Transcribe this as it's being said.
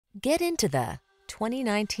Get into the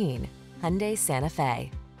 2019 Hyundai Santa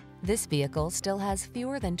Fe. This vehicle still has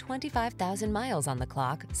fewer than 25,000 miles on the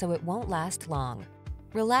clock, so it won't last long.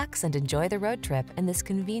 Relax and enjoy the road trip in this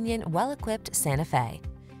convenient, well-equipped Santa Fe.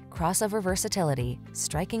 Crossover versatility,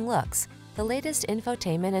 striking looks, the latest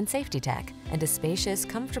infotainment and safety tech, and a spacious,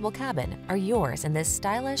 comfortable cabin are yours in this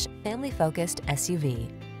stylish, family-focused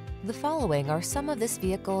SUV. The following are some of this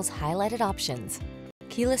vehicle's highlighted options: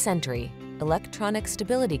 keyless entry, electronic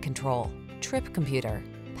stability control, trip computer,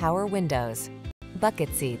 power windows, bucket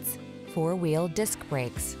seats, four-wheel disc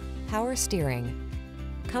brakes, power steering.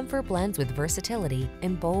 Comfort blends with versatility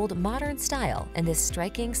in bold, modern style in this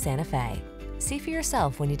striking Santa Fe. See for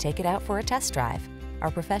yourself when you take it out for a test drive. Our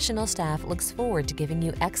professional staff looks forward to giving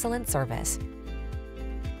you excellent service.